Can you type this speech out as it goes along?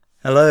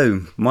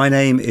Hello, my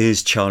name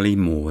is Charlie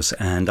Moores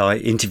and I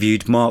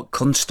interviewed Mark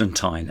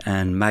Constantine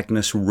and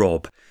Magnus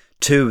Robb,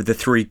 two of the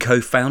three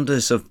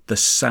co-founders of the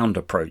Sound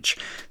Approach,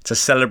 to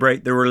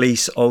celebrate the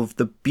release of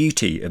The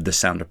Beauty of the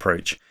Sound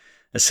Approach,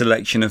 a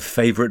selection of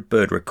favourite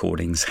bird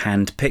recordings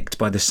hand-picked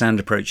by the Sound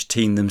Approach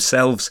team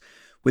themselves,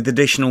 with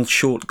additional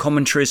short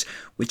commentaries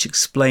which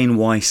explain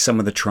why some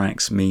of the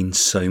tracks mean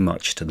so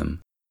much to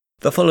them.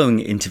 The following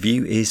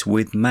interview is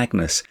with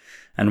Magnus,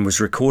 and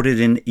was recorded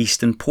in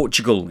eastern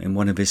Portugal in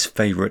one of his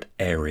favourite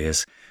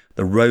areas,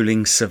 the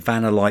rolling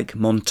savanna-like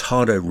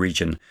Montado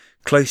region,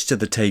 close to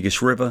the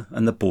Tagus River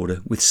and the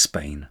border with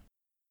Spain.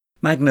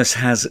 Magnus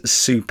has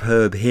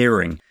superb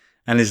hearing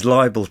and is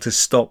liable to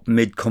stop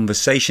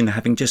mid-conversation,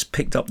 having just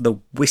picked up the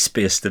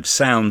wispiest of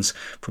sounds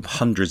from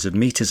hundreds of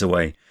metres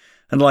away,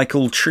 and like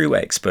all true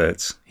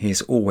experts, he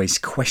is always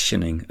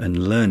questioning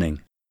and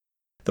learning.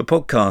 The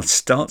podcast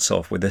starts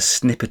off with a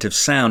snippet of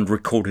sound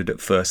recorded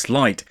at first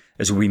light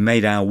as we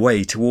made our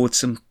way towards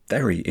some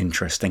very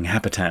interesting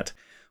habitat,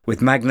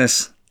 with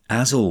Magnus,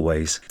 as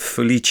always,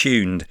 fully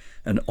tuned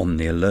and on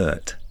the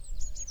alert.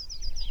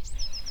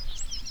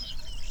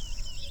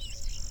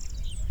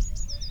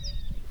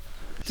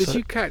 Did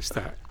you catch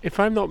that? If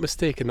I'm not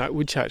mistaken, that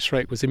woodchat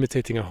shrike was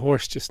imitating a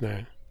horse just now.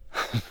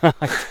 I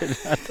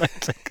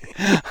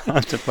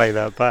have to play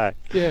that back.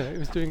 Yeah, it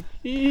was doing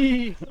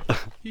ee,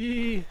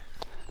 ee.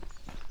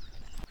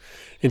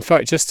 In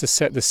fact, just to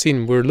set the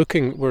scene, we're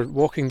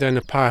walking down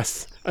a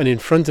path, and in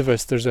front of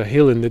us there's a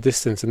hill in the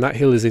distance, and that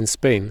hill is in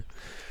Spain.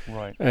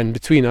 Right. And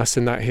between us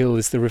and that hill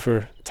is the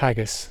river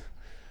Tagus.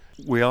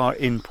 We are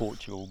in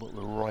Portugal, but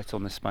we're right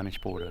on the Spanish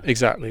border.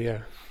 Exactly, yeah.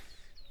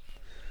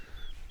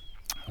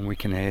 And we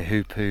can hear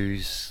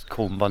hoopoes,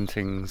 corn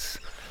buntings,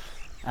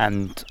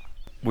 and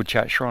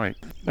woodchat shrike.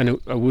 And a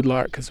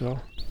woodlark as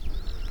well.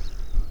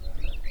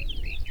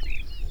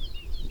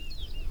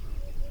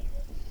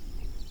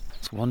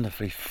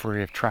 Wonderfully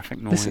free of traffic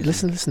noise.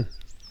 Listen.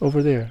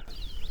 Over there.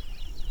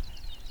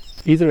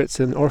 Either it's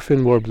an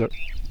Orphean warbler.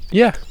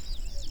 Yeah.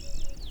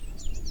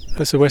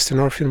 That's a Western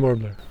Orphean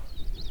warbler.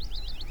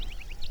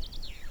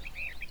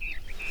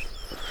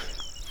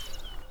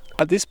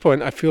 At this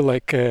point, I feel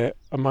like a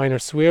minor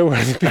swear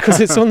word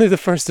because it's only the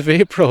 1st of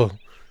April.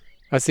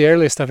 That's the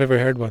earliest I've ever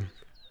heard one.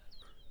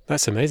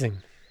 That's amazing.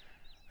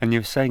 And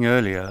you were saying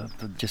earlier,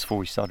 just before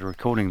we started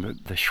recording,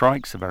 that the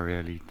shrikes are very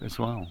early as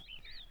well.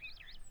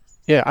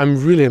 Yeah,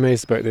 I'm really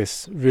amazed about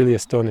this, really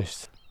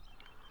astonished.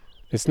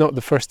 It's not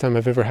the first time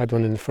I've ever had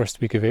one in the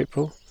first week of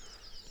April,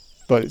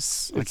 but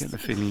it's I get the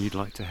feeling you'd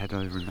like to head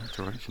over in that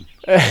direction.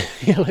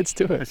 Yeah, let's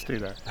do it. Let's do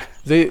that.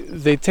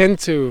 They tend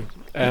to,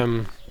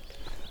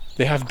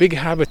 they have big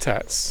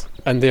habitats,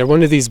 and they're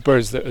one of these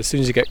birds that as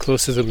soon as you get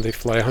close to them, they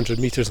fly 100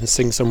 metres and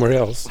sing somewhere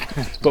else.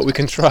 But we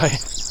can try.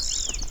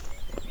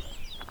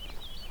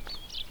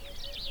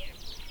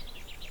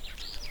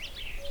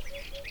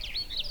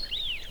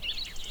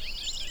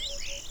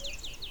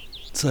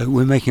 So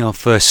we're making our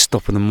first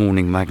stop in the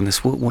morning,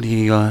 Magnus. What are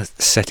you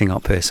setting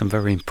up here? Some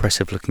very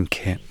impressive looking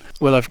kit.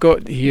 Well, I've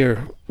got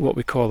here what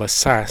we call a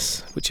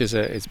SAS, which is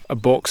a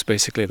box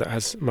basically that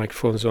has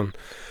microphones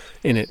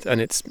in it,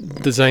 and it's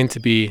designed to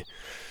be,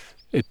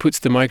 it puts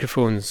the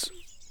microphones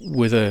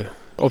with an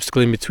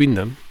obstacle in between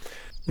them,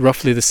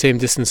 roughly the same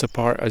distance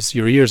apart as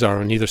your ears are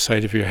on either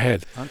side of your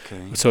head.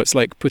 Okay. So it's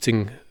like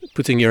putting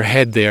your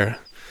head there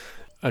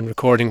and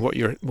recording what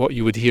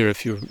you would hear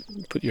if you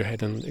put your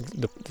head on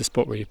the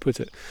spot where you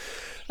put it.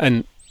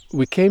 And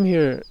we came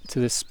here to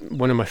this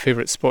one of my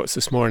favourite spots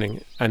this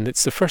morning, and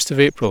it's the 1st of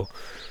April,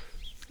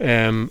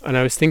 and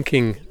I was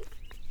thinking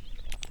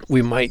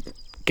we might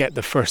get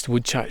the first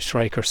woodchat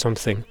shrike or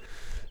something,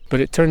 but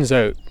it turns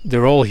out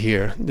they're all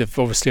here. They've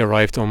obviously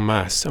arrived en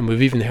masse, and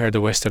we've even heard the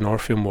Western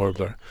Orphean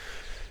warbler.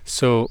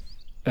 So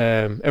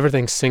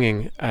everything's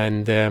singing,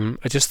 and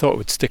I just thought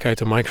we'd stick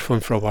out a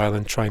microphone for a while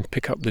and try and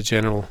pick up the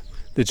general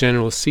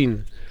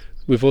scene.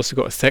 We've also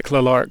got a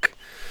Thekla lark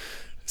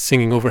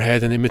singing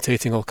overhead and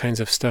imitating all kinds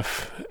of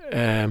stuff.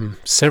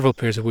 Several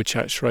pairs of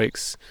woodchat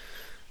shrikes,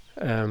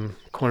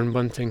 corn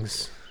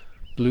buntings,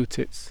 blue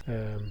tits,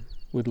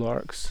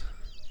 woodlarks.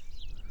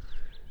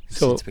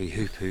 Seems to be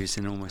hoopoes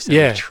in almost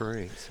every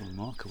tree. It's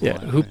remarkable. Yeah,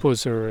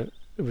 hoopos are.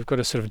 We've got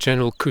a sort of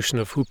general cushion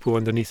of hoopoe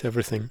underneath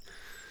everything.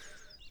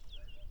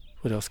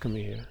 What else can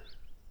we hear?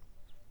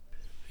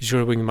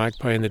 Azure-winged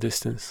magpie in the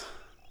distance.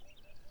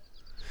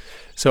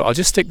 So I'll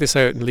just stick this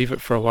out and leave it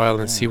for a while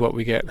and see what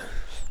we get.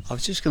 I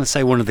was just going to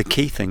say one of the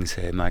key things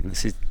here,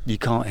 Magnus, is you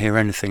can't hear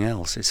anything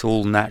else. It's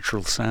all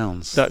natural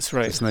sounds. That's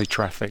right. There's no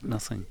traffic,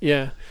 nothing.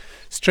 Yeah.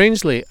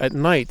 Strangely, at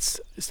night,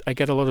 I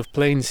get a lot of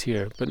planes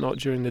here, but not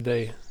during the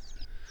day.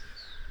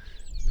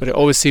 But it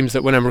always seems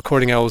that when I'm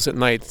recording owls at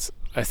night,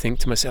 I think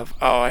to myself,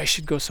 I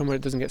should go somewhere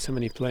that doesn't get so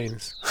many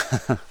planes.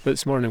 But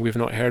this morning we've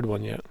not heard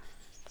one yet.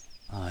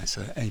 It's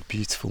a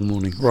beautiful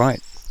morning.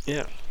 Right.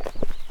 Yeah.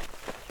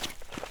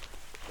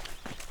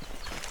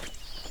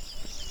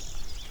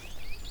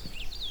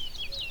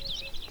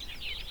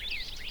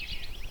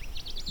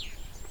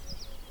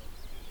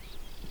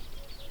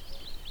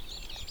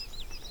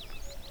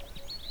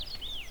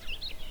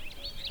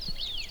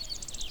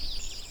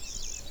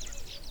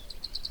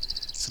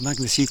 So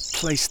Magnus, you've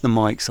placed the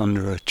mics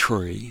under a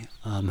tree,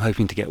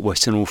 hoping to get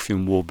Western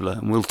Orpheum warbler,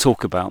 and we'll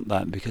talk about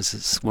that because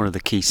it's one of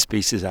the key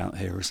species out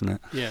here, isn't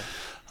it? Yeah.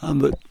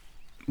 But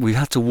we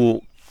had to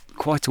walk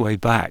quite a way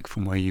back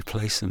from where you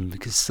place them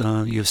because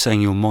you're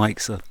saying your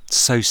mics are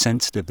so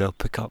sensitive they'll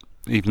pick up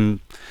even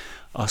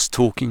us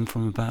talking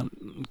from about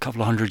a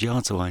couple of 100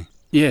 yards away.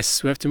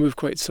 Yes, we have to move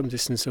quite some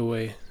distance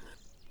away,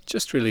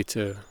 just really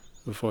to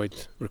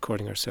avoid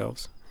recording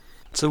ourselves.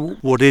 So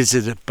what is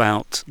it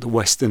about the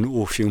Western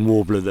Orpheum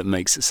warbler that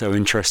makes it so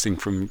interesting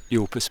from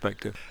your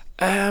perspective?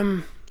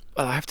 Well,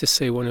 I have to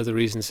say one of the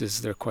reasons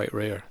is they're quite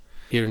rare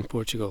here in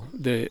Portugal.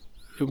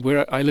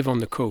 Where I live on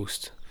the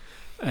coast,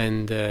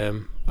 and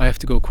I have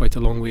to go quite a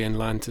long way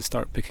inland to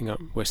start picking up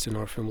Western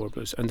Orpheum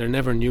warblers, and they're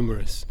never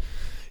numerous.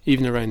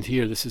 Even around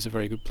here, this is a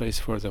very good place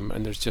for them,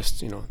 and there's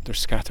just, they're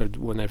scattered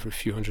one every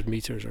few hundred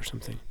meters or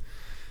something.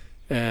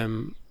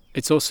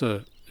 It's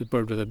also a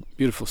bird with a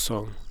beautiful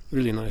song,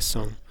 really nice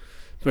song.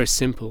 Very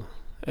simple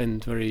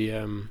and very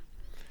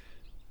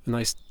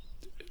nice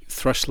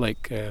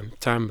thrush-like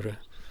timbre.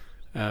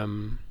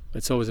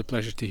 It's always a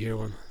pleasure to hear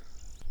one.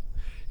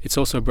 It's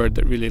also a bird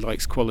that really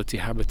likes quality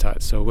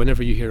habitat, so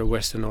whenever you hear a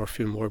Western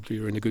Orpheum warbler,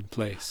 you're in a good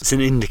place. It's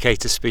an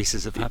indicator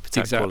species of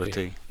habitat Exactly.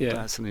 quality. Yeah.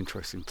 That's an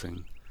interesting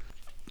thing.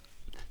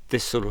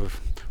 This sort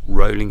of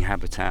rolling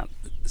habitat,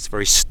 it's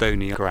very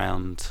stony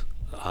ground.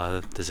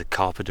 There's a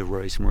carpet of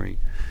rosemary.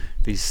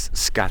 These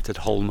scattered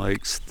holm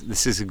oaks.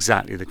 This is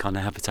exactly the kind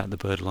of habitat the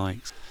bird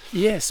likes.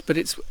 Yes, but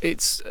it's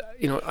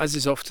as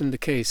is often the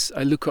case,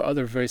 I look at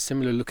other very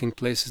similar looking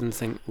places and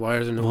think, why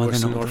are there no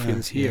Western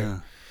Orpheums here? Yeah.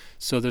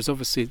 So there's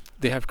obviously,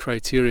 they have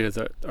criteria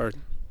that are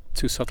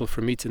too subtle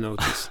for me to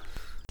notice.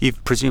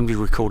 You've presumably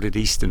recorded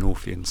Eastern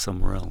Orpheums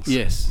somewhere else.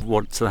 Yes.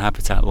 What's the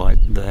habitat like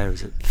there?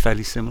 Is it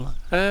fairly similar?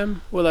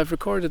 Well, I've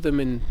recorded them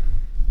in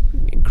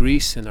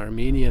Greece and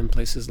Armenia and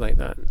places like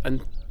that.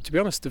 And to be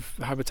honest, the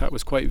habitat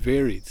was quite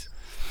varied.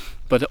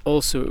 But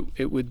also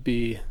it would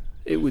be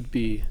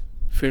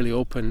fairly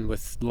open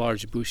with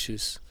large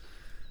bushes.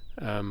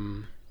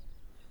 In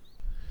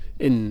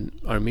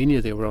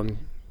Armenia, they were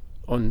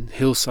on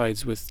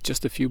hillsides with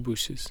just a few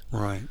bushes.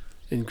 Right.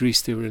 In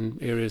Greece, they were in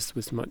areas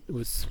with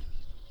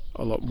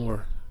a lot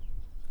more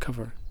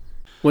cover.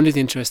 One of the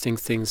interesting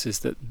things is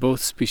that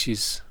both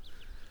species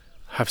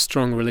have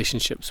strong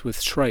relationships with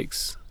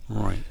shrikes.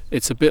 Right.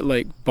 It's a bit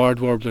like barred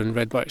warbler and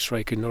redback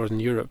shrike in Northern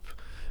Europe.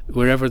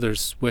 Wherever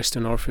there's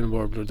Western Orpheum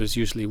warbler, there's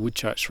usually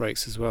woodchat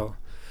shrikes as well.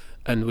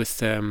 And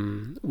with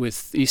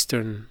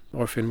Eastern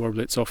Orpheum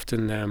warbler, it's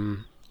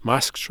often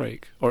masked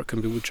shrike, or it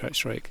can be woodchat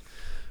shrike.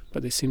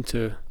 But they seem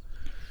to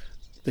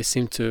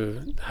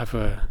have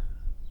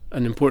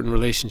an important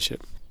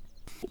relationship.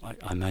 I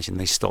imagine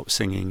they stop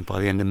singing by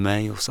the end of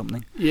May or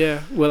something.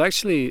 Yeah, well,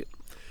 actually,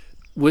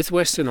 with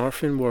Western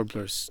Orpheum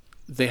warblers,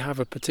 they have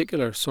a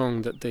particular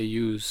song that they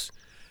use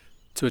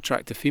to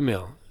attract a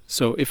female.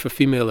 So if a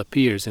female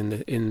appears in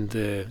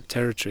the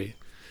territory,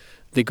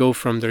 they go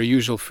from their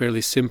usual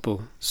fairly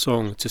simple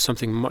song to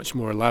something much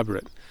more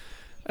elaborate.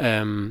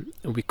 And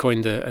we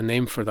coined a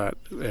name for that,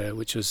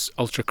 which was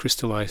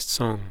ultra-crystallized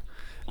song.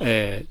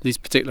 These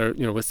particular,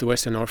 with the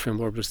Western Orpheum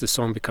warblers, the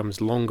song becomes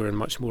longer and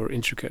much more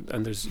intricate,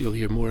 and you'll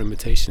hear more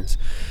imitations.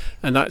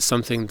 And that's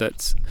something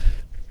that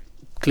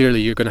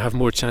clearly you're going to have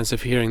more chance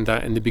of hearing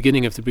that in the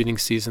beginning of the breeding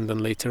season than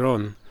later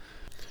on,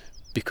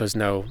 because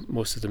now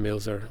most of the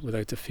males are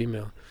without a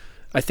female.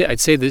 I'd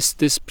say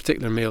this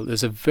particular male,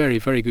 there's a very,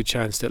 very good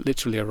chance that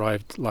literally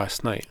arrived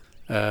last night.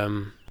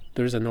 There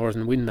is a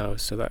northern wind now,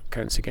 so that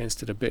counts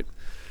against it a bit.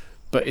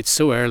 But it's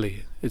so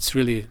early. It's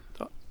really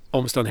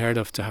almost unheard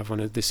of to have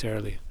one this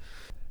early.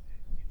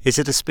 Is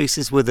it a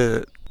species with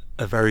a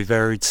very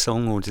varied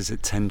song, or does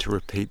it tend to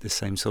repeat the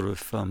same sort of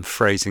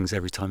phrasings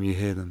every time you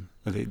hear them?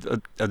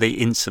 Are they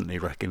instantly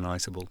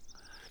recognisable?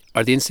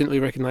 Are they instantly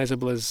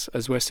recognisable as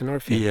Western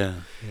Orpheum? Yeah.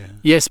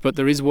 Yes, but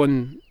there is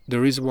one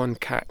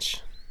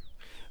catch,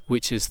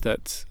 which is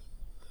that,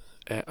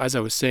 as I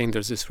was saying,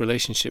 there's this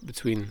relationship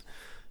between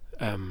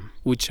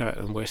woodchat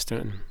and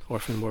Western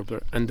Orpheum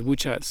warbler, and the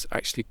woodchats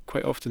actually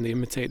quite often they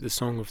imitate the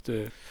song of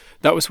the.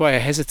 That was why I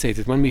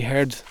hesitated when we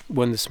heard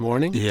one this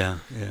morning. Yeah.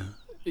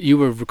 You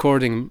were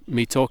recording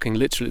me talking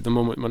literally at the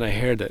moment when I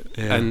heard it,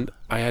 Yeah. and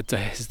I had to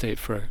hesitate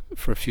for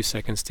a few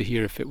seconds to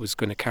hear if it was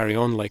going to carry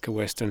on like a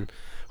Western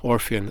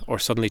Orpheum or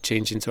suddenly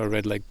change into a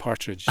red-legged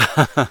partridge.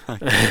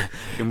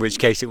 In which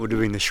case it would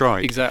have been the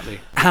shrike. Exactly.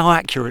 How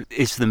accurate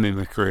is the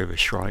mimicry of a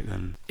shrike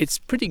then? It's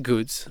pretty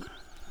good.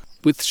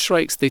 With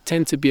shrikes, they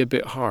tend to be a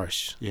bit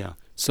harsh. Yeah.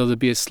 So there'll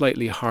be a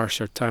slightly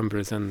harsher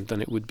timbre than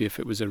it would be if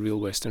it was a real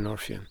Western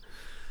Orpheum.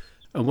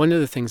 And one of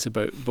the things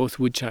about both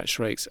woodchat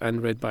shrikes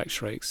and redback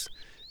shrikes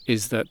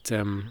is that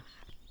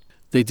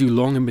they do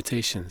long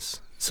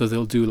imitations. So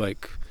they'll do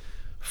like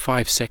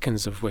 5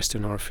 seconds of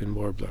Western Orpheum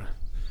warbler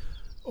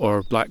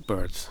or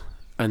blackbird,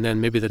 and then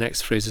maybe the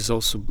next phrase is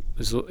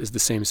the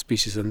same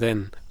species, and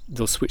then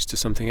they'll switch to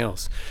something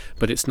else.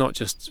 But it's not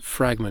just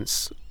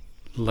fragments.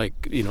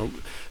 Like,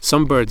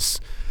 some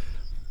birds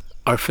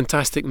are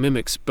fantastic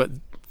mimics, but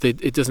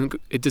it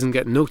doesn't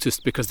get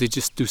noticed because they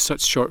just do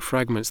such short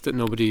fragments that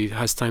nobody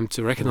has time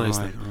to recognise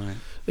them. Right.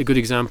 A good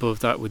example of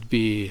that would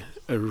be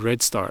a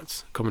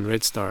common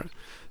red start.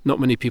 Not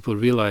many people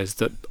realise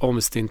that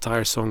almost the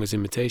entire song is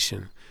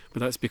imitation, but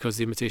that's because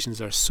the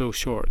imitations are so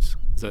short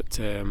that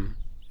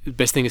the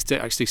best thing is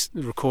to actually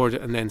record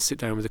it and then sit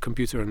down with a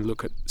computer and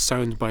look at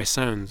sound by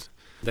sound.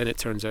 Then it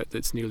turns out that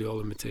it's nearly all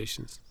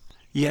imitations.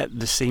 Yet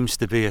there seems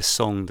to be a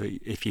song that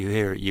if you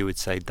hear it, you would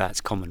say that's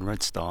common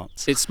red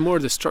starts. It's more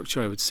the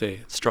structure, I would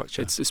say.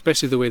 Structure. It's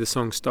especially the way the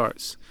song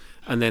starts,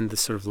 and then the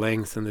sort of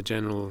length and the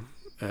general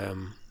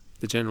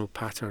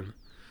pattern.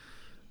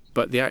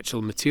 But the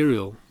actual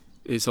material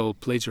is all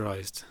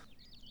plagiarised.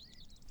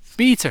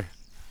 Beater!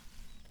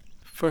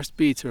 First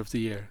beater of the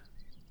year.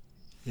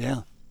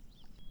 Yeah.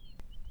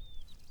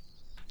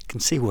 You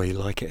can see why you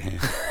like it here.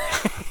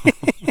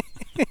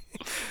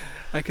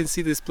 I can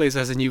see this place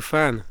as a new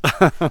fan.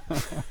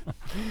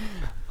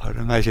 I'd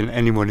imagine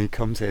anyone who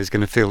comes here is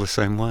going to feel the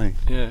same way.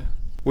 Yeah.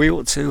 We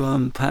ought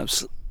to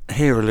perhaps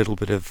hear a little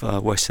bit of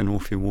Western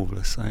Orpheum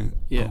Warbler, so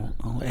Yeah.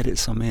 I'll edit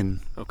some in.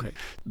 Okay.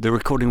 The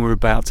recording we're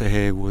about to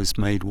hear was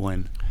made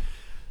when?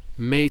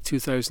 May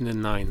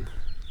 2009.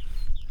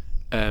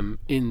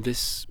 In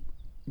this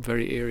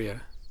very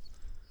area.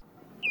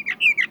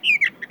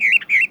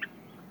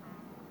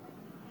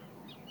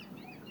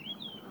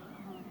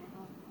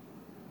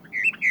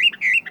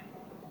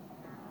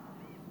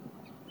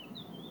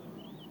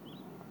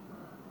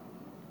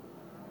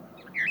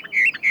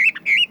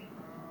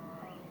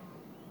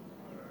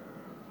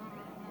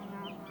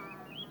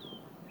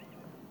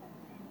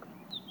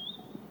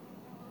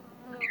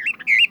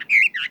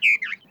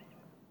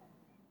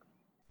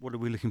 What are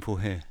we looking for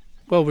here?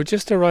 Well, we're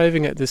just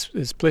arriving at this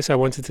place I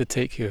wanted to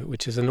take you,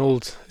 which is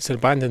it's an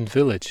abandoned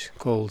village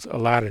called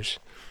Alares,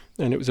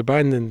 and it was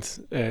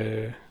abandoned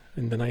in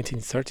the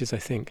 1930s, I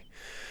think,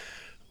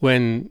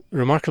 when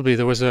remarkably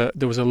there was a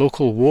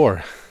local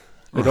war.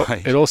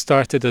 It all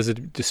started as a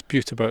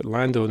dispute about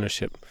land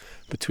ownership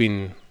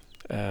between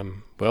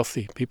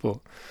wealthy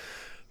people,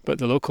 but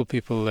the local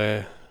people.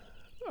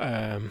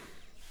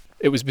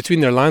 It was between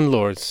their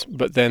landlords,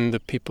 but then the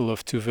people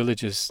of two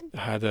villages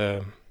had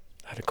a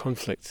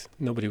conflict.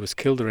 Nobody was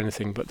killed or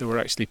anything, but there were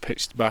actually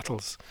pitched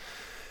battles.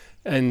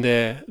 And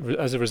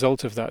as a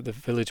result of that, the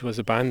village was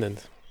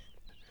abandoned.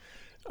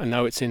 And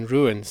now it's in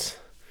ruins.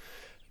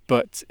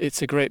 But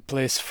it's a great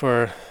place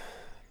for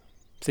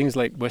things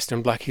like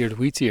western black-eared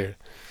wheatear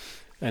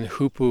and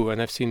hoopoe,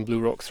 and I've seen blue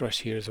rock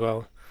thrush here as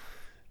well.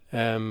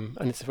 And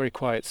it's a very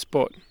quiet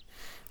spot.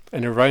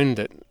 And around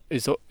it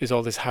is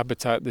all this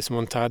habitat, this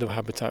montado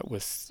habitat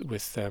with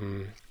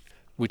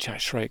woodchat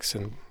shrikes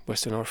and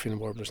Western Orpheum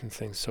warblers and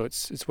things. So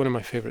it's one of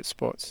my favourite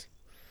spots.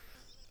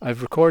 I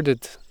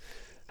recorded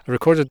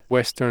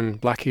Western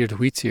black-eared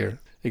wheatear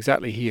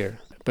exactly here,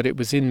 but it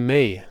was in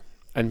May,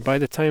 and by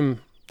the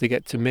time they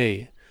get to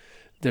May,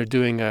 they're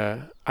doing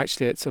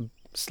it's a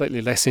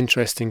slightly less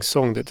interesting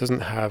song that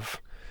doesn't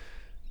have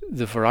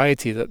the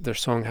variety that their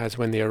song has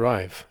when they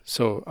arrive.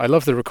 So I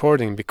love the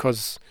recording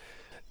because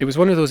it was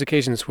one of those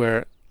occasions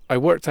where I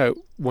worked out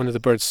one of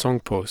the bird's song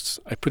posts.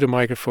 I put a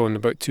microphone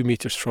about 2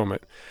 meters from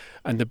it,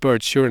 and the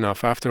bird, sure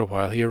enough, after a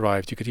while, he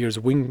arrived. You could hear his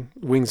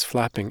wings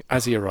flapping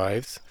as he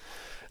arrived,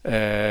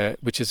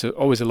 which is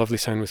always a lovely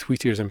sound with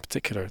wheatears in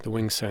particular. The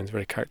wing sound's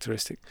very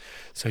characteristic.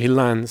 So he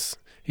lands,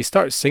 he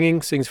starts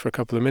sings for a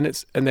couple of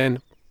minutes, and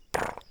then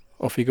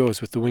off he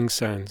goes with the wing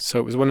sound. So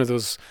it was one of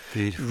those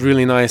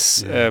really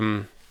nice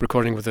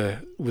recording with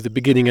a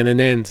beginning and an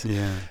end.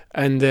 Yeah.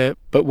 And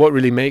but what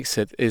really makes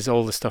it is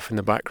all the stuff in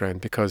the background,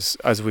 because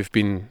as we've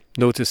been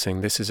noticing,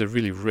 this is a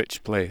really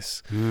rich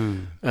place.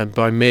 And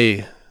by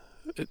May,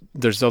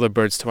 there's other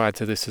birds to add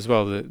to this as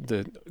well.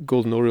 The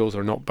golden orioles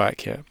are not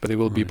back yet, but they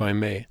will be by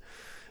May.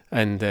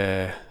 And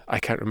I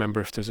can't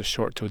remember if there's a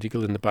short-toed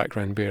eagle in the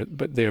background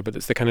but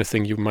it's the kind of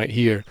thing you might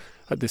hear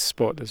at this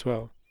spot as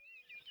well.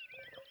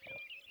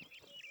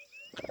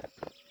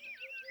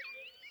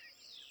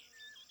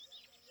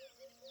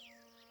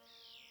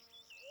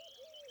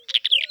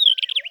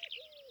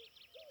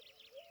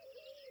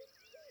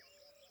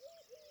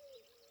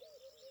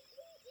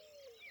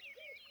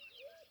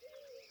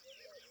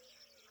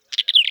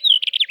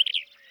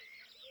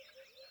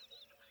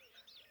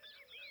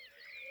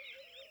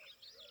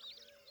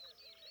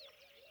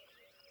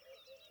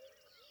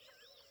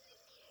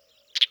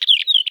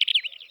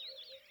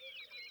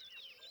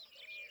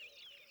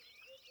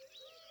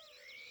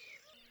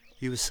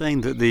 You were saying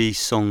that the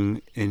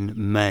song in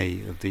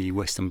May of the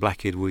Western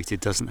black-eared wheatear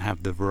doesn't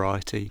have the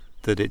variety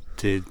that it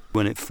did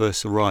when it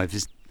first arrived.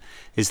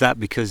 Is that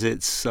because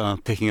it's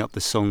picking up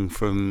the song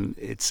from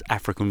its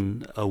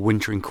African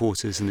wintering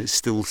quarters and it's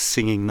still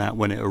singing that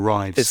when it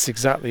arrives? It's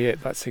exactly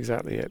it. That's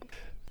exactly it.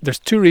 There's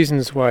two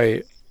reasons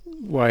why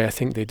I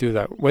think they do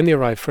that. When they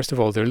arrive, first of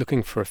all, they're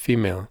looking for a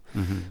female.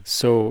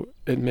 So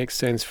it makes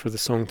sense for the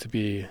song to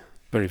be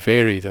very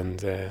varied,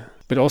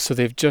 but also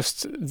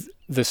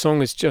the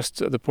song is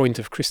just at the point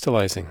of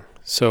crystallizing.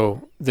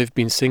 So they've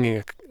been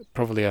singing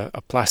probably a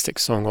plastic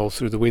song all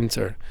through the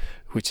winter,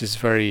 which is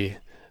very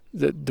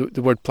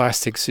the word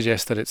plastic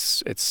suggests that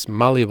it's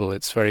malleable,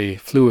 it's very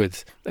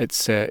fluid,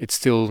 it's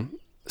still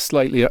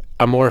slightly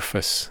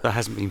amorphous. That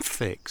hasn't been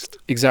fixed.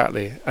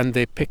 Exactly, and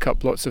they pick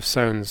up lots of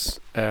sounds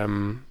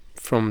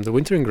from the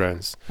wintering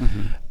grounds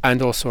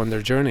and also on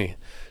their journey.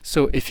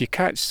 So if you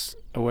catch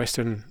a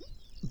western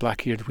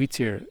black-eared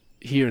wheatear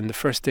here in the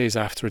first days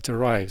after it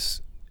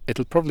arrives,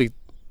 it'll probably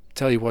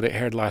tell you what it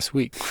heard last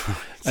week.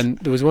 And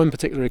there was one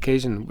particular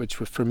occasion which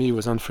for me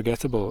was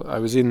unforgettable. I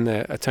was in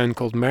a town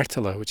called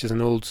Mertila, which is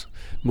an old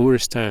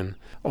Moorish town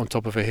on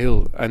top of a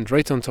hill, and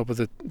right on top of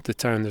the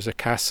town there's a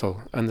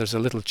castle, and there's a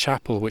little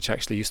chapel which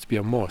actually used to be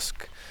a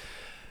mosque.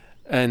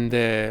 And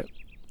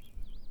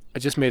I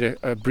just made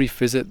a brief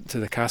visit to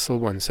the castle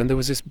once, and there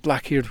was this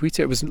black-eared wheatear.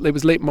 It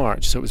was late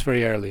March, so it was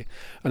very early,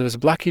 and there was a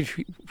black-eared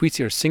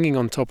wheatear singing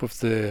on top of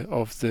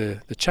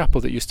the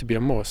chapel that used to be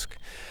a mosque.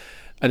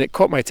 And it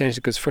caught my attention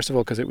because, first of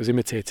all, because it was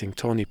imitating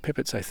tawny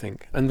pipits, I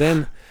think, and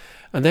then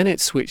it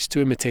switched to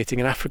imitating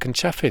an African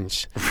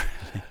chaffinch.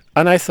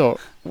 And I thought,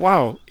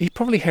 wow, he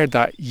probably heard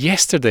that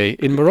yesterday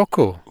in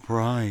Morocco.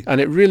 Right. And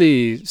it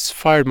really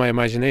fired my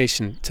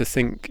imagination to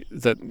think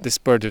that this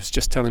bird was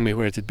just telling me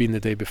where it had been the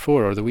day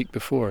before or the week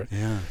before.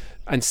 Yeah.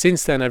 And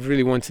since then, I've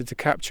really wanted to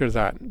capture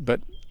that. But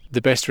the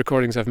best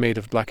recordings I've made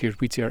of black-eared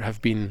wheatear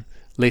have been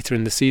later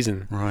in the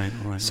season. Right.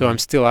 So I'm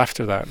still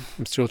after that.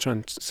 I'm still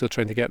trying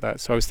to get that.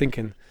 So I was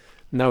thinking,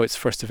 now it's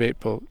 1st of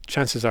April.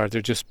 Chances are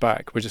they're just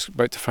back. We're just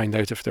about to find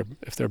out if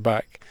they're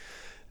back.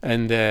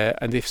 And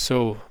if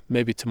so,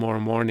 maybe tomorrow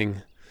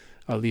morning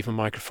I'll leave a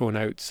microphone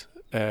out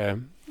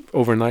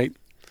overnight,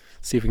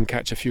 see if we can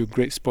catch a few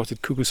great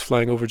spotted cuckoos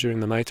flying over during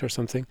the night or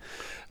something.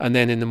 And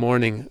then in the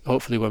morning,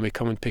 hopefully when we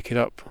come and pick it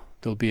up,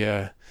 there'll be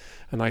a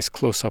nice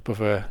close-up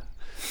of a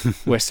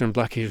western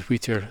black-eared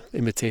wheatear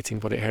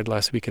imitating what it heard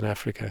last week in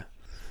Africa.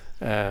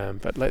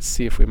 But let's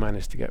see if we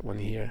manage to get one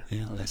here.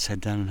 Yeah, let's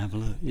head down and have a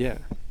look. Yeah.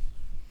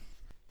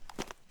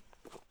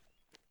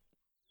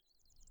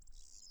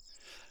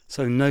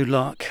 So no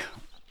luck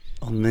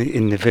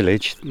in the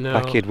village. No.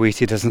 Black-eared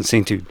wheatear doesn't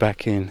seem to be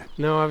back in.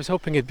 No, I was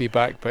hoping it'd be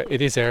back, but it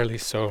is early,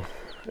 so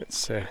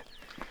it's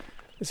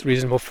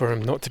reasonable for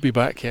him not to be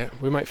back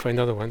yet. We might find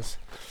other ones.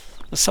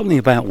 There's something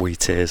about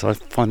wheatears. I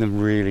find them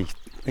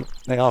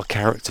they are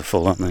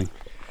characterful, aren't they?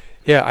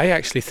 Yeah, I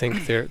actually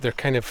think they're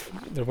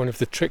one of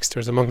the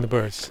tricksters among the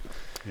birds.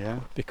 Yeah.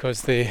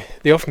 Because they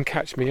often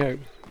catch me out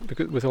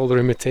with all their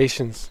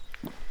imitations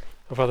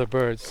of other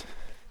birds,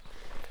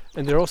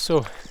 and they're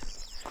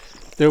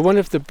one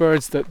of the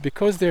birds that,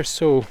 because they're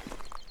so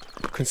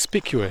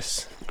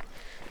conspicuous,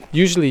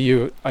 usually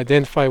you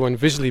identify one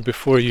visually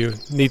before you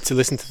need to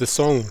listen to the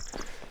song.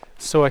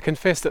 So I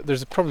confess that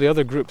there's probably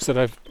other groups that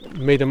I've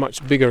made a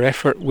much bigger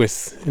effort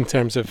with in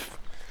terms of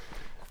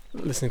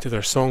listening to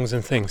their songs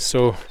and things.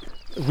 So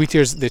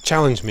wheatears, they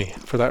challenge me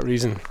for that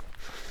reason.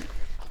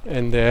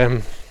 And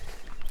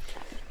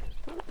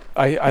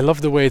I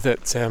love the way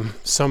that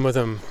some of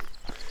them,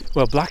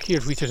 well,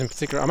 black-eared wheatears in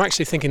particular, I'm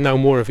actually thinking now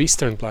more of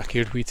eastern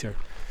black-eared wheatear,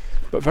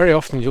 but very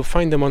often you'll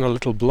find them on a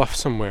little bluff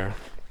somewhere,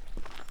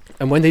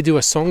 and when they do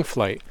a song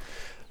flight,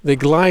 they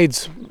glide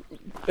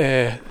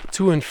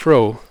to and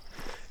fro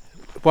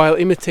while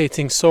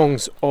imitating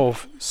songs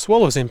of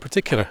swallows in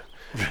particular.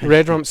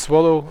 Red-rumped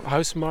swallow,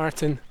 house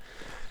martin,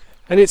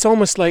 and it's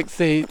almost like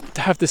they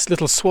have this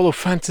little swallow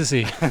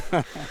fantasy.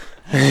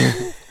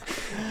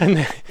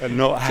 And they're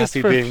not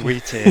happy being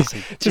wheatears.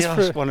 They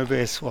just want to be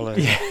a swallow.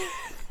 Yeah.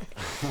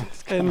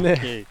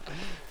 And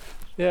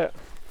yeah.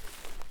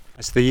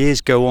 As the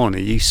years go on, are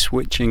you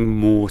switching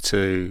more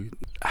to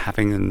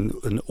having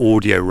an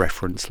audio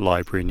reference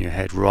library in your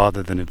head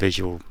rather than a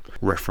visual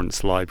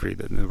reference library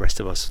that the rest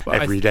of us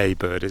everyday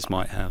birders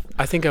might have?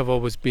 I think I've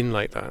always been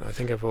like that. I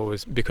think I've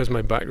always, because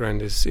my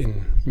background is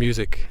in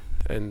music,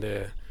 and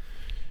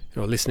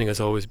listening has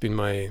always been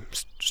my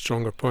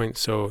stronger point.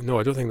 So no,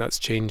 I don't think that's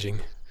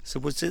changing. So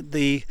was it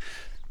the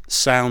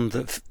sound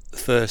that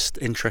first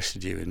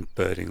interested you in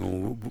birding,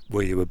 or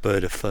were you a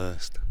birder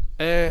first?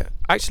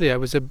 Actually, I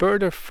was a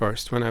birder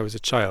first when I was a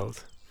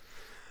child,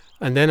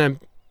 and then I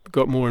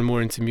got more and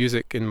more into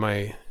music in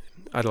my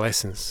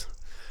adolescence.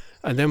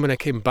 And then when I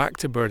came back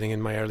to birding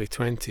in my early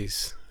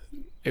 20s,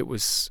 it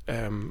was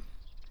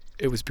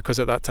because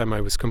at that time I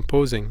was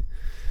composing,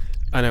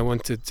 and I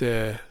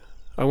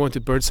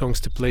wanted bird songs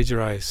to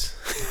plagiarize.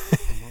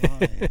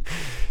 Right.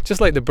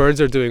 Just like the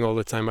birds are doing all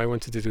the time, I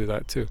wanted to do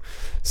that too.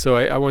 So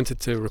I wanted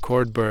to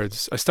record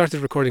birds. I started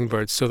recording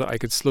birds so that I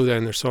could slow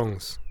down their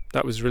songs.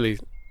 That was really...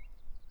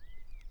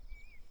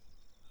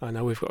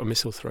 now we've got a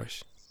missile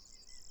thrush.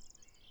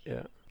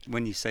 Yeah.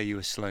 When you say you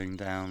were slowing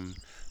down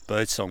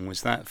birdsong,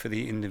 was that for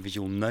the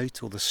individual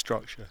note or the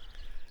structure?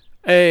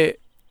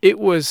 It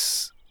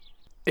was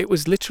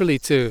literally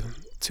to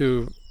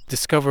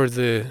discover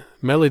the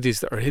melodies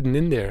that are hidden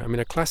in there. I mean,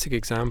 a classic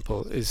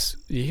example is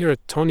you hear a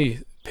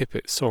tawny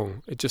pipit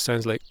song. It just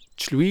sounds like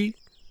chlui,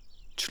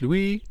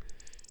 chlui,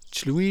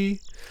 chlui.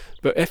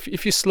 But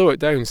if you slow it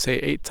down, say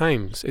 8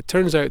 times, it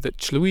turns out that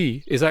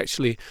chlui is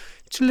actually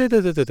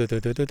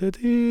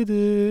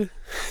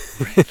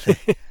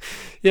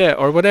Yeah,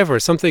 or whatever,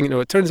 something,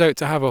 it turns out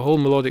to have a whole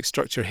melodic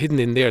structure hidden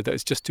in there that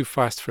is just too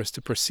fast for us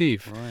to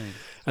perceive. Right.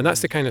 And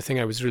that's the kind of thing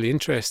I was really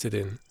interested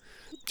in,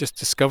 just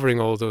discovering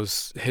all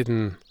those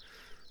hidden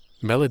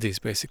melodies,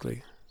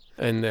 basically.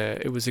 And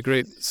it was a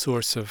great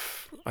source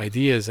of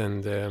ideas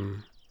and,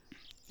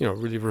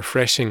 really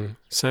refreshing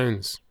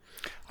sounds.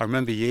 I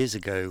remember years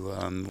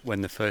ago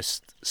when the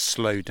first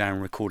slowed down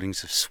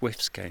recordings of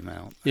Swifts came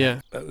out.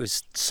 Yeah. It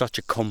was such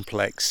a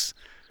complex,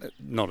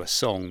 not a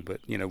song,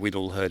 but we'd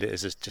all heard it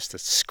as just a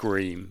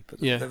scream.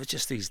 But Yeah. there were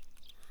just these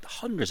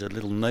hundreds of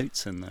little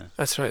notes in there.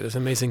 That's right. There's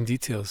amazing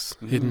details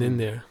hidden in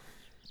there.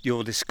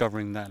 You're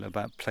discovering that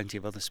about plenty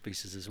of other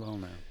species as well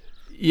now.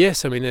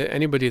 Yes, I mean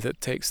anybody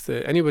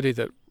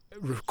that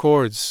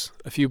records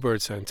a few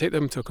bird sound, take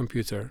them to a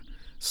computer,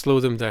 slow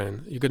them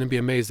down. You're going to be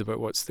amazed about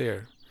what's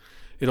there.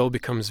 It all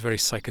becomes very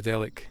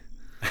psychedelic.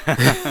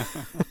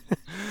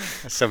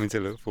 That's something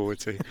to look forward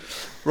to.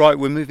 Right,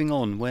 we're moving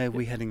on. Where are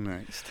we heading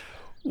next?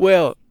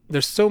 Well,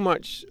 there's so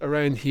much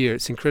around here.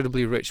 It's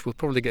incredibly rich. We'll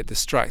probably get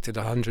distracted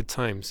 100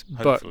 times.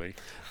 Hopefully.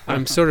 But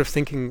I'm sort of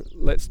thinking,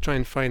 let's try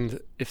and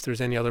find if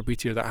there's any other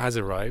meteor that has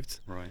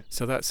arrived. Right.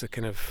 So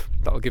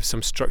that'll give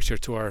some structure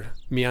to our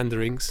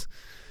meanderings.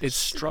 It's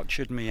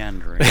structured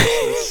meandering.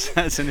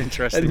 That's an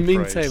interesting In the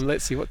meantime, phrase.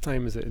 let's see, what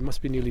time is it? It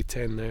must be nearly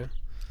 10 now.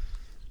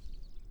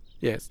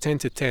 Yeah, it's 10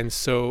 to 10,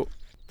 so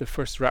the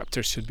first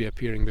raptors should be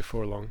appearing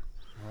before long.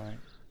 Right.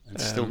 And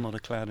still not a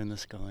cloud in the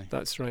sky.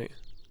 That's right.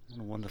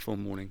 What a wonderful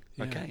morning.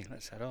 Yeah. Okay,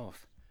 let's head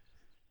off.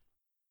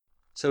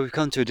 So we've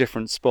come to a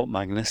different spot,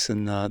 Magnus,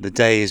 and the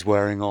day is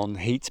wearing on,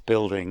 heat's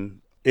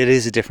building. It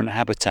is a different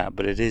habitat,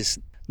 but it is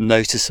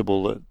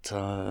noticeable that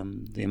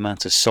the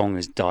amount of song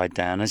has died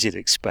down, as you'd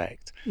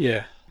expect.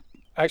 Yeah.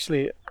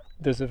 Actually,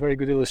 there's a very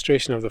good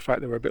illustration of the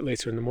fact that we're a bit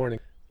later in the morning.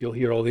 You'll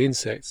hear all the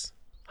insects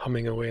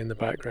humming away in the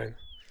background.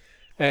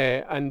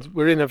 And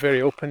we're in a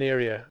very open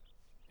area.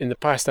 In the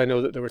past, I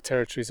know that there were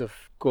territories of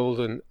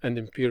golden and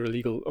imperial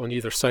eagle on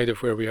either side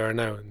of where we are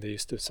now, and they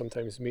used to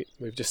sometimes meet.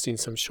 We've just seen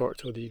some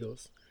short-toed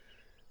eagles.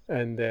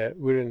 And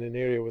we're in an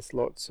area with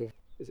lots of,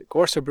 is it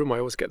gorse or broom? I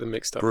always get them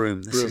mixed up.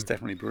 Broom. This is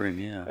definitely broom,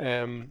 yeah.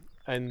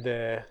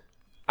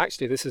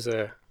 Actually, this is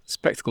a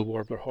spectacled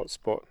warbler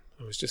hotspot.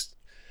 I was just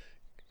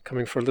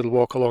coming for a little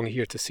walk along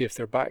here to see if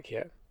they're back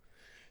yet.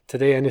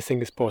 Today,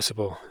 anything is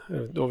possible.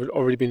 I've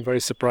already been very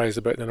surprised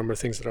about the number of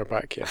things that are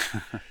back yet.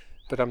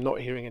 But I'm not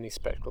hearing any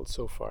speckled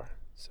so far.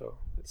 So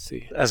let's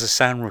see. As a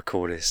sound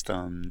recordist,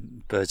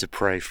 birds of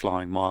prey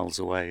flying miles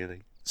away, are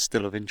they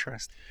still of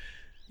interest?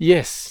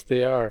 Yes,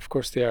 they are. Of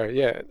course they are.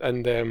 Yeah,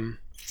 and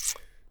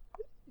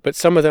but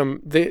some of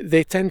them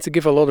they tend to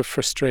give a lot of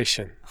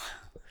frustration.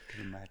 I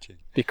can imagine.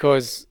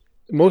 Because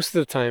most of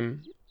the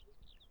time,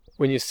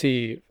 when you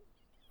see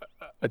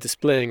a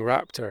displaying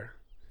raptor,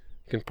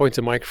 you can point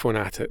a microphone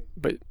at it,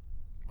 but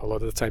a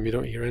lot of the time you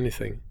don't hear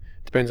anything.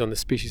 Depends on the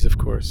species, of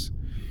course.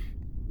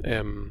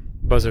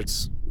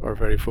 Buzzards are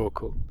very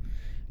vocal.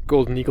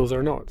 Golden eagles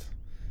are not.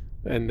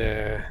 And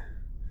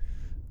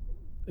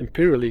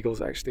imperial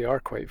eagles actually are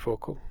quite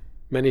vocal.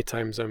 Many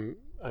times I'm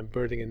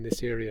birding in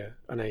this area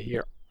and I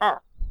hear ah,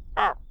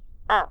 ah,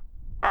 ah,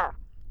 ah.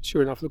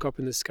 Sure enough, look up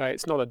in the sky.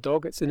 It's not a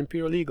dog, it's an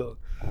imperial eagle.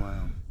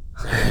 Wow.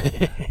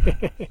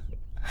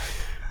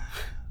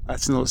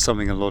 That's not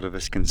something a lot of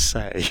us can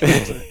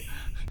say.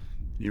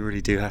 You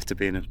really do have to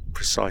be in a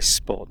precise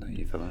spot, don't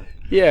you, for that?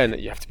 Yeah, and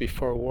you have to be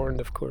forewarned,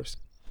 of course.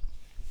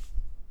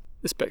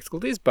 The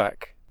spectacled is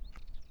back.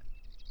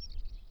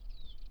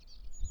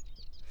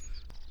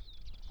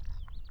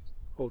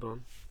 Hold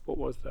on, what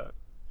was that?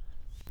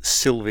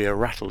 Sylvia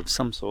rattle of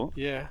some sort.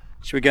 Yeah.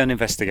 Should we go and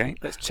investigate?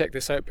 Let's check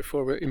this out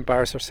before we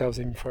embarrass ourselves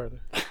even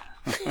further.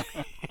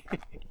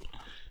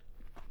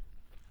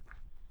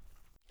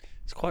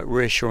 It's quite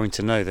reassuring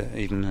to know that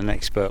even an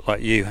expert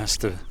like you has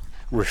to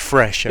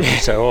refresh every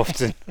so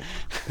often.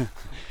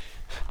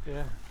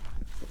 Yeah.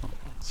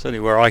 Certainly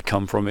where I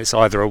come from, it's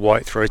either a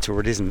white throat or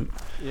it isn't.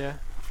 Yeah.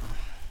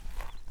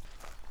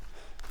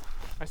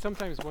 I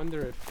sometimes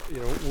wonder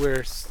if,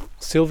 where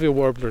Sylvia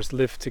warblers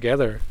live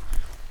together,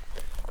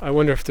 I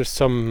wonder if there's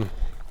some,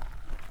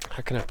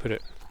 how can I put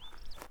it?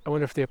 I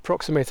wonder if they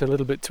approximate a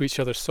little bit to each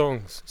other's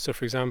songs. So,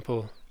 for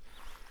example,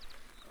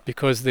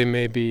 because they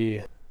may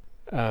be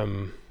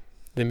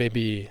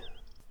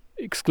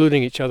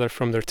excluding each other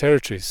from their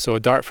territories. So a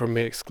Dartford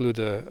may exclude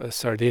a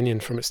Sardinian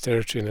from its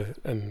territory,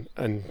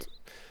 and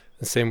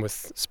same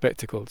with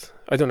spectacled.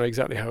 I don't know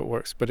exactly how it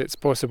works, but it's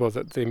possible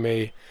that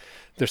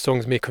their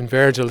songs may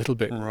converge a little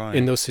bit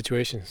in those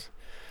situations.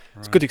 Right.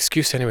 It's a good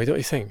excuse anyway, don't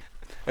you think?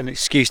 An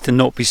excuse to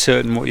not be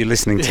certain what you're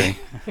listening to.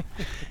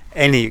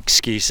 Any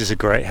excuse is a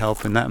great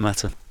help in that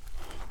matter.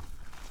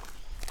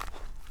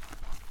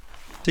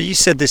 So you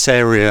said this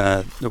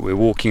area that we're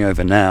walking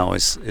over now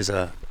is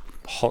a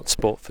hot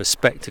spot for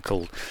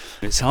spectacled.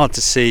 It's hard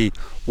to see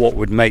what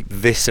would make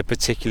this a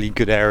particularly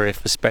good area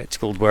for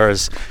spectacled,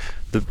 whereas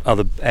the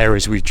other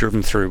areas we've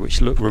driven through,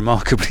 which look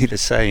remarkably the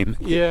same,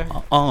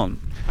 aren't.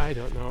 I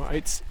don't know.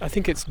 I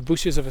think it's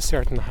bushes of a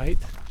certain height,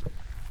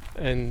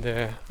 and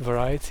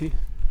variety.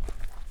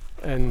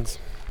 And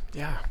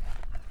yeah,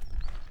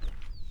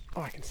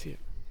 oh, I can see it.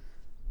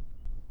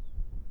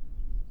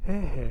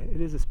 Hey,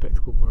 it is a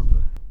spectacled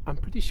warbler. I'm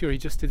pretty sure he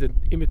just did an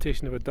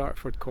imitation of a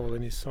Dartford call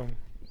in his song.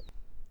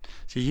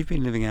 So you've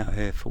been living out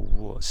here for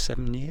what,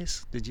 7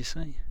 years, did you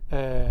say?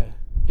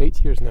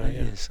 8 years now, 8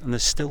 yeah. years. And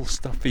there's still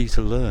stuff for you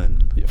to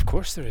learn. Yeah, of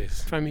course there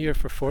is. If I'm here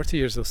for 40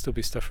 years, there'll still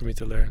be stuff for me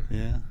to learn.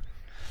 Yeah.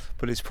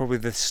 But it's probably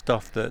the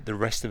stuff that the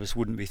rest of us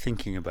wouldn't be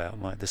thinking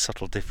about, like the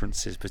subtle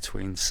differences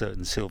between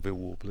certain silver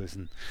warblers,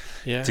 and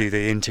do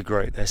they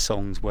integrate their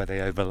songs where they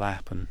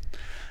overlap, and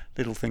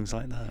little things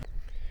like that.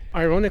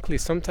 Ironically,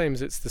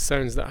 sometimes it's the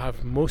sounds that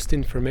have most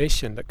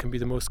information that can be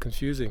the most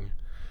confusing.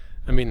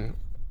 I mean,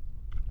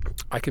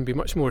 I can be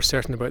much more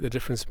certain about the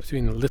difference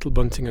between little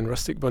bunting and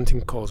rustic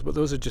bunting calls, but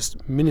those are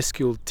just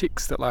minuscule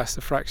ticks that last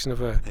a fraction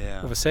of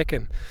a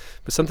second.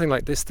 But something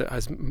like this that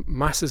has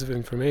masses of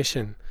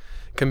information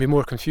can be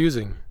more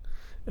confusing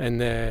and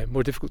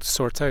more difficult to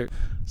sort out.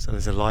 So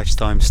there's a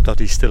lifetime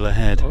study still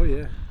ahead. Oh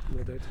yeah,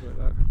 no doubt about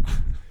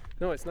that.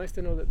 No, it's nice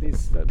to know that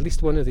at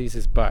least one of these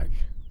is back.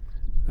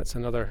 That's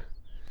another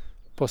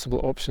possible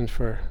option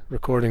for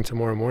recording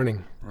tomorrow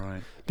morning.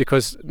 Right.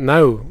 Because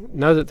now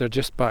that they're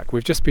just back,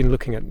 we've just been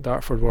looking at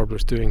Dartford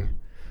warblers doing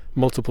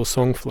multiple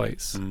song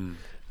flights. And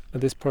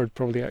this bird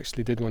probably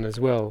actually did one as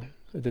well.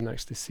 I didn't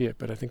actually see it,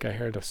 but I think I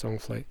heard a song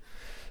flight.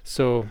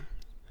 So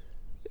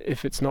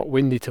if it's not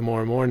windy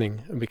tomorrow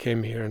morning and we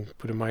came here and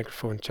put a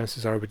microphone,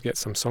 chances are we'd get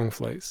some song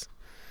flights.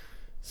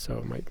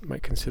 So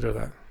might consider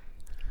that.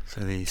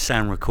 So the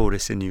sound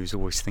recordist in you is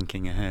always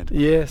thinking ahead.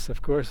 Yes,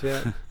 of course,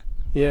 yeah.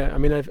 Yeah, I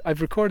mean, I've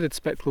recorded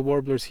spectacled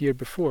warblers here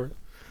before,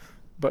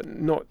 but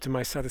not to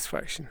my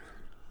satisfaction.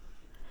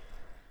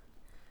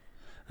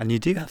 And you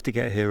do have to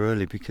get here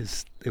early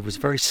because it was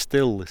very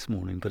still this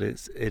morning, but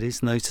it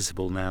is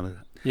noticeable now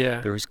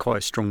that there is quite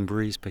a strong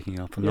breeze picking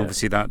up, and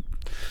obviously that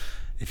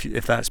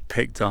if that's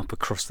picked up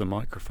across the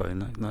microphone,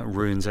 that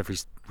ruins every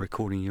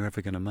recording you're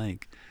ever going to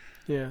make.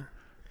 Yeah,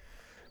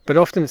 but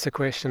often it's a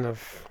question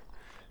of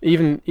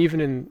even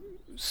in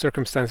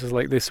circumstances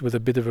like this with a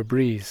bit of a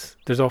breeze,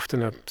 there's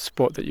often a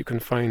spot that you can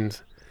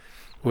find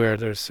where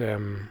there's a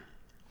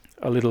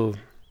little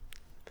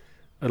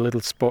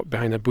spot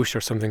behind a bush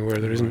or something where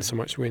there isn't so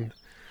much wind.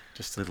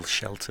 Just a little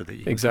shelter that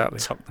you can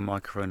tuck the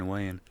microphone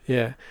away in.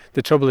 Yeah,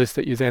 the trouble is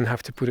that you then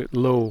have to put it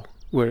low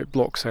where it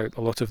blocks out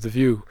a lot of the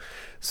view.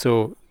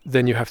 So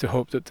then you have to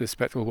hope that the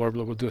spectacled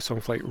warbler will do a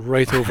song flight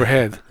right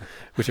overhead,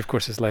 which of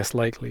course is less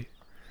likely.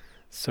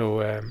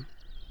 So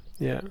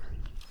yeah,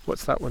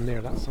 what's that one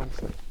there? That song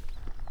flight.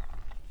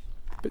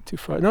 A bit too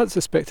far. No, it's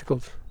a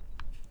spectacled.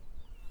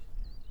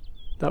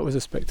 That was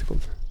a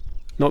spectacled.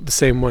 Not the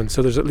same one.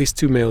 So there's at least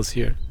two males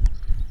here.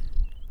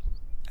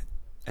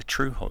 A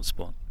true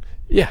hotspot.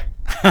 Yeah.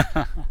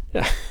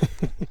 Yeah.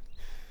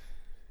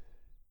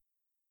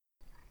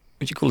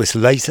 Would you call this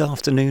late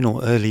afternoon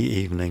or early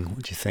evening?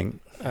 What do you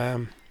think?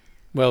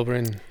 Well, we're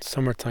in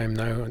summertime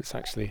now, and it's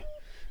actually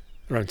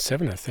around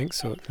 7, I think.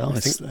 So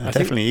it's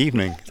definitely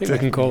evening. I think we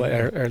can call it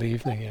early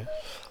evening. Yeah.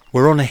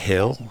 We're on a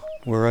hill.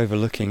 We're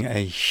overlooking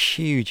a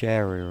huge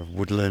area of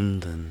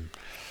woodland and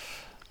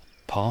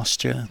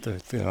pasture.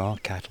 There are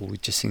cattle.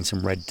 We've just seen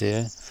some red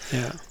deer.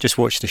 Yeah. Just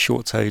watched a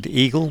short-toed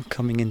eagle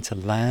coming into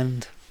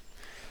land.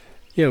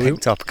 Yeah.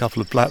 Picked up a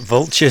couple of black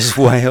vultures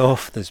way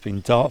off. There's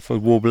been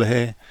Dartford warbler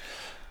here.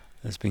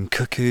 There's been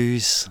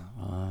cuckoos.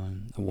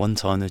 At one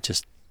time there's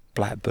just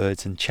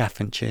blackbirds and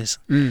chaffinches,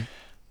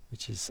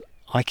 which is,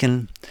 I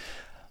can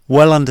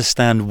well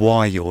understand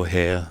why you're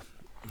here,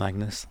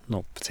 Magnus.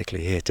 Not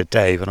particularly here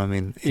today, but I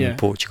mean in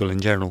Portugal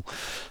in general.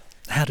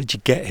 How did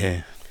you get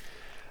here?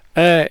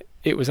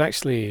 It was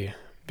actually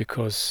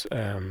because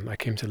I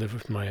came to live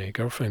with my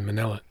girlfriend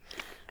Manila.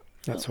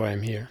 That's why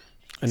I'm here.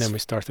 And then we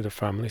started a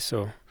family,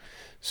 so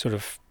sort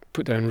of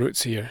put down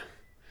roots here.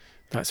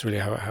 That's really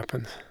how it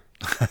happened.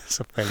 That's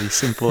a fairly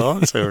simple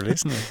answer,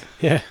 isn't it?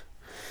 Yeah.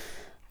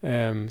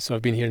 So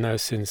I've been here now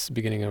since the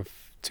beginning of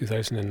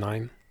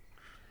 2009.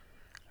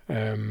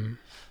 And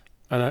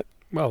I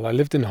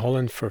lived in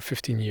Holland for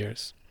 15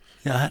 years.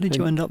 Yeah, how did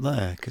you end up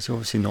there? Because you're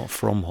obviously not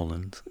from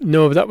Holland.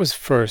 No, but that was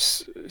for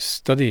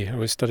study. I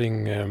was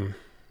studying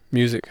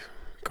music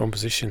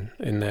composition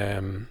in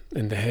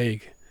The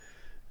Hague.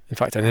 In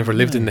fact, I never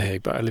lived in The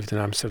Hague, but I lived in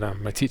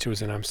Amsterdam. My teacher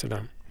was in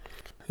Amsterdam.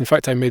 In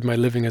fact, I made my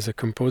living as a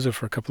composer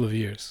for a couple of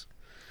years.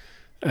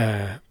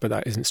 But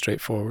that isn't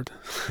straightforward.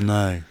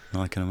 No,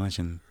 I can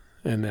imagine.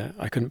 And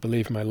I couldn't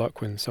believe my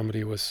luck when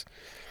somebody was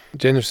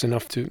generous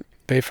enough to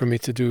pay for me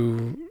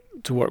to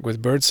work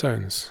with bird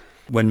sounds.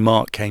 When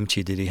Mark came to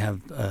you, did he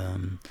have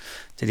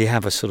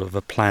a sort of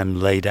a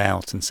plan laid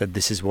out and said,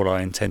 "This is what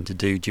I intend to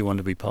do"? Do you want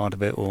to be part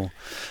of it, or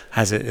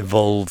has it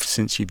evolved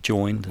since you've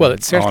joined? Well,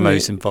 it's certainly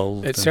Arno's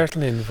involved. It's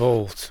certainly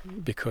involved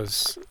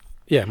because,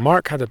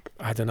 Mark had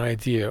an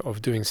idea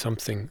of doing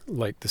something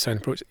like the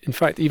sound approach. In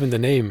fact, even the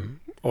name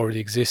already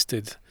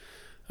existed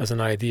as an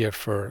idea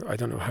for I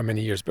don't know how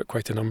many years, but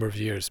quite a number of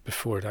years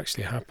before it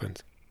actually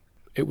happened.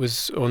 It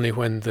was only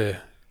when the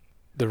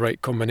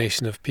right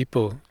combination of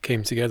people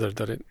came together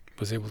that it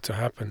was able to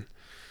happen,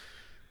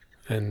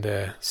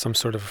 and some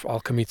sort of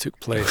alchemy took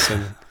place,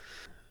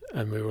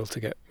 and we were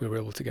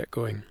able to get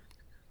going.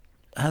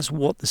 Has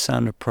what the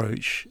sound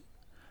approach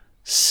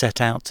set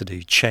out to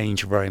do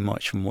changed very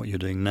much from what you're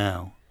doing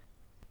now?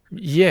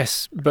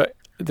 Yes, but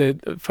the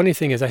funny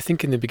thing is, I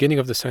think in the beginning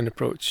of the sound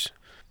approach,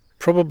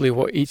 probably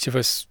what each of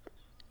us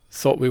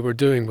thought we were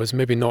doing was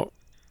maybe not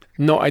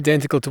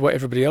identical to what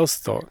everybody else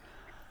thought.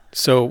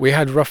 So we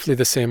had roughly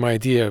the same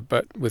idea,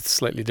 but with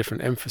slightly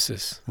different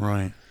emphasis.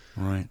 Right.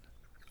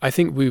 I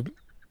think we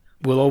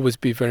will always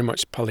be very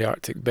much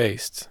Palearctic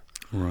based.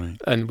 Right.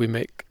 And we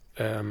make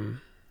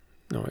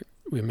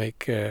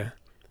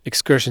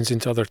excursions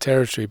into other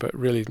territory, but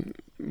really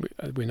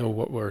we know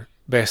what we're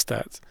best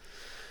at,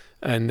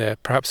 and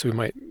perhaps we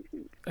might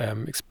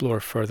explore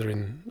further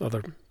in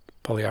other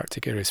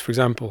Palearctic areas. For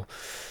example,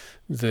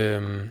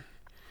 we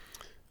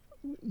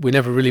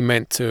never really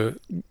meant to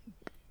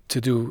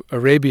do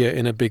Arabia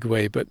in a big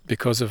way, but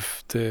because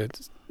of the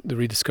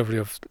rediscovery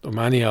of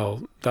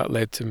Omanial, that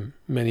led to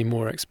many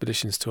more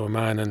expeditions to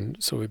Oman, and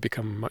so we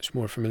become much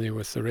more familiar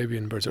with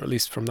Arabian birds, or at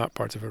least from that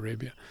part of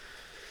Arabia.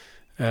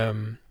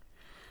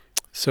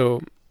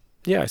 So,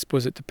 yeah, I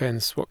suppose it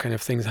depends what kind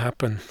of things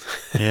happen.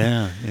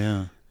 Yeah.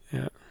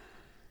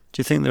 Do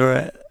you think there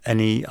are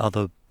any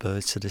other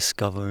birds to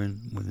discover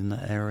within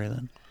that area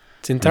then?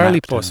 It's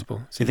entirely possible.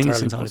 Do you think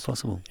it's entirely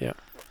possible? Yeah.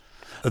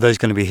 Are those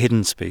going to be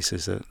hidden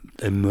species that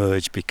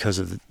emerge because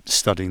of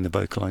studying the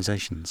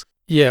vocalizations?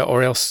 Yeah,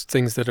 or else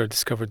things that are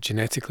discovered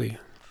genetically.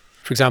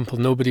 For example,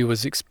 nobody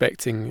was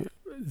expecting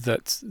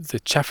that the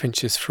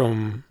chaffinches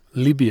from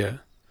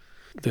Libya,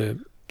 the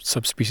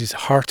subspecies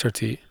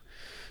Harterty,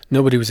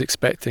 nobody was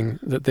expecting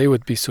that they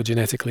would be so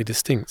genetically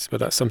distinct, but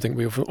that's something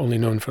we've only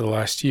known for the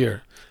last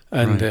year.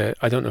 And right.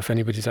 I don't know if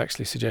anybody's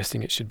actually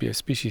suggesting it should be a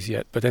species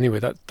yet. But anyway,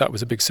 that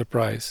was a big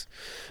surprise.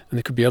 And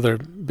there could be other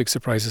big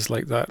surprises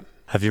like that.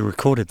 Have you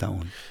recorded that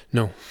one?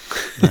 No.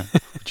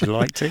 Would you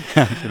like to?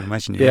 I can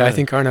imagine you Yeah, would. I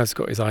think Arnav's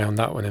got his eye on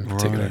that one in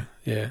particular. Right.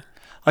 Yeah.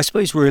 I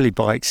suppose really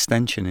by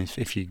extension,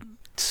 if you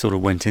sort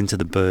of went into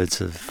the birds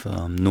of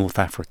North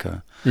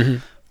Africa,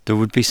 there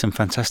would be some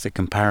fantastic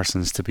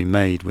comparisons to be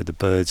made with the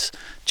birds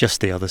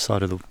just the other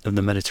side of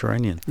the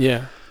Mediterranean.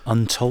 Yeah.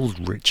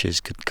 Untold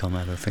riches could come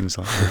out of things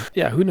like that.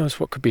 Yeah, who knows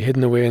what could be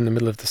hidden away in the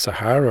middle of the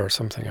Sahara or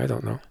something, I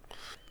don't know.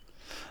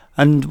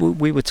 And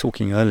we were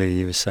talking earlier,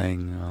 you were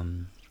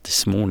saying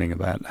this morning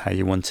about how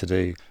you wanted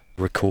to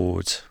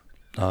record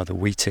the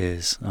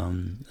wheatears,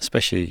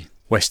 especially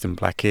Western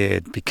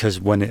black-eared,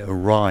 because when it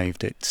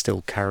arrived it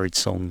still carried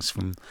songs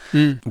from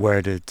where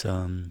it had,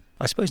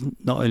 I suppose,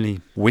 not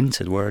only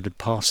wintered, where it had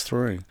passed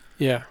through.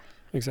 Yeah,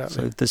 exactly.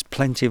 So there's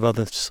plenty of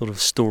other sort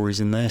of stories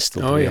in there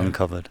still to be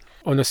uncovered.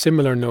 On a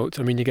similar note,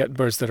 I mean, you get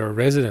birds that are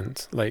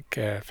resident, like,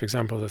 for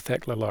example, the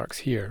Thekla larks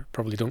here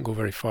probably don't go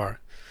very far,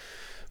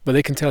 but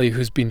they can tell you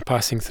who's been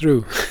passing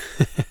through.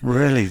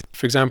 Really?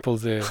 For example,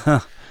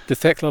 the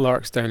Thekla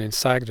larks down in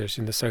Sagres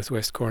in the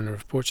southwest corner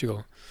of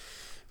Portugal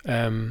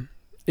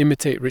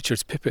imitate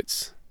Richard's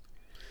pipits.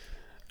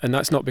 And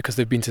that's not because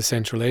they've been to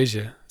Central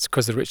Asia, it's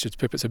because the Richard's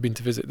pipits have been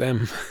to visit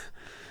them.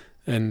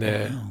 And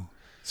wow.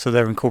 So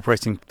they're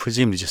incorporating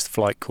presumably just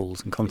flight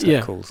calls and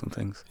contact calls and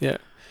things. Yeah.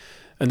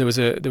 And there was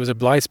a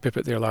Blythe's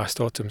pipit there last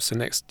autumn, so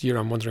next year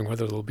I'm wondering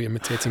whether they'll be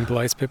imitating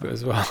Blythe's pipit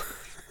as well.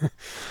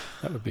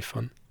 That would be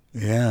fun.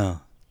 Yeah.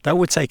 That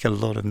would take a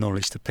lot of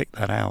knowledge to pick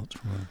that out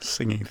from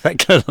singing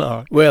Thekla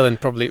lark. Well,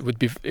 and probably it would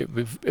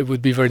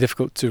be very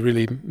difficult to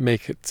really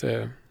make it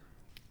to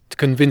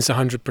convince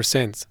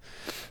 100%.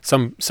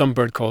 Some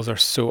bird calls are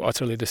so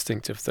utterly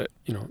distinctive that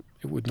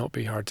it would not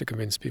be hard to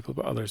convince people,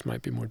 but others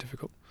might be more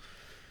difficult.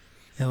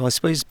 Yeah, well, I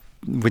suppose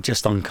we're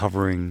just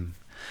uncovering,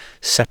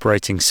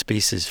 separating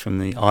species from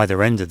the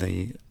either end of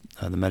the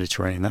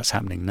Mediterranean. That's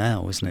happening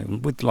now, isn't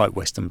it? With like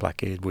Western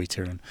black-eared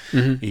wheatear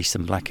and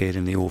Eastern black-eared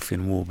and the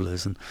Orphean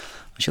warblers, and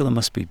I'm sure there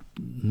must be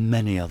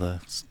many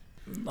other.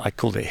 I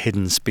called it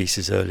hidden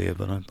species earlier,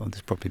 but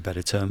there's probably a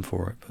better term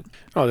for it.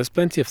 But there's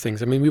plenty of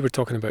things. I mean, we were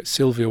talking about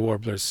Sylvia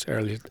warblers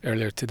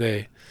earlier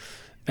today,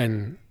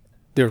 and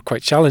they were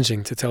quite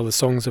challenging to tell the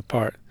songs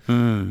apart.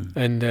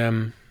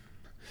 And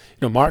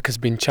Mark has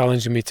been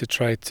challenging me to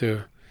try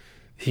to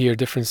hear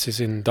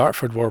differences in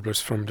Dartford warblers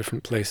from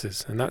different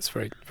places, and that's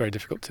very, very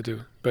difficult to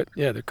do. But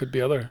yeah, there could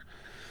be other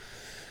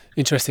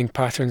interesting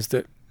patterns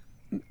that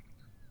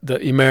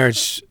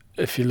emerge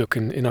if you look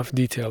in enough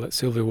detail at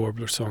Sylvia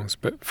warbler songs.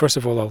 But first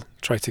of all, I'll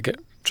try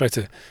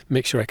to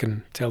make sure I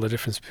can tell the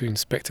difference between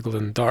spectacled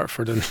and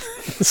Dartford and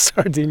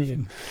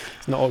Sardinian.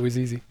 It's not always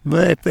easy.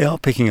 But if they are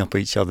picking up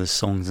each other's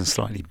songs and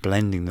slightly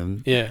blending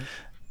them,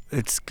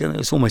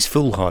 it's almost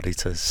foolhardy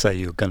to say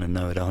you're going to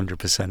know it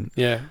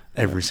 100%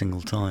 every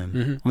single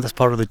time. Well, that's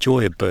part of the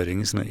joy of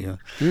birding, isn't it?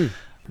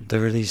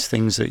 There are these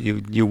things that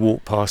you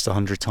walk past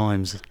 100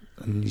 times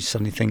and you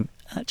suddenly think,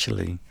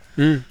 actually,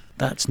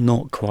 that's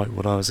not quite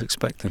what I was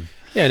expecting.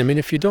 Yeah, and I mean,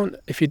 if you don't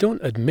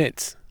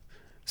admit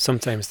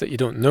sometimes that you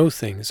don't know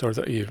things, or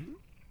that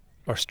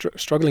are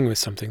struggling with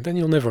something, then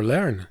you'll never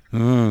learn.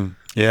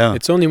 Yeah.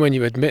 It's only when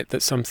you admit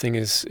that something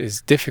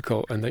is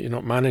difficult and that you're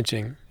not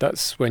managing,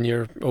 that's when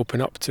you're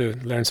open up to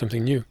learn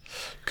something new.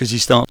 Because you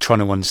start trying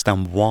to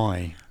understand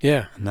why.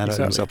 Yeah, And that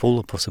exactly. opens up all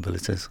the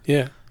possibilities.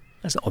 Yeah.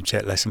 That's an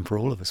object lesson for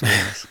all of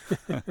us.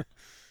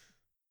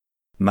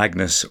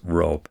 Magnus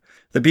Robb.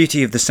 The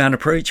Beauty of the Sound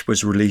Approach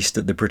was released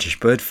at the British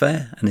Bird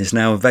Fair and is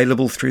now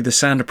available through the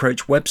Sound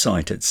Approach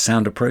website at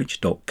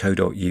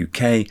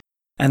soundapproach.co.uk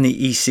and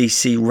the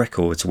ECC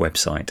Records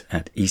website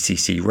at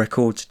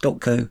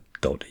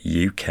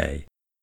eccrecords.co.uk.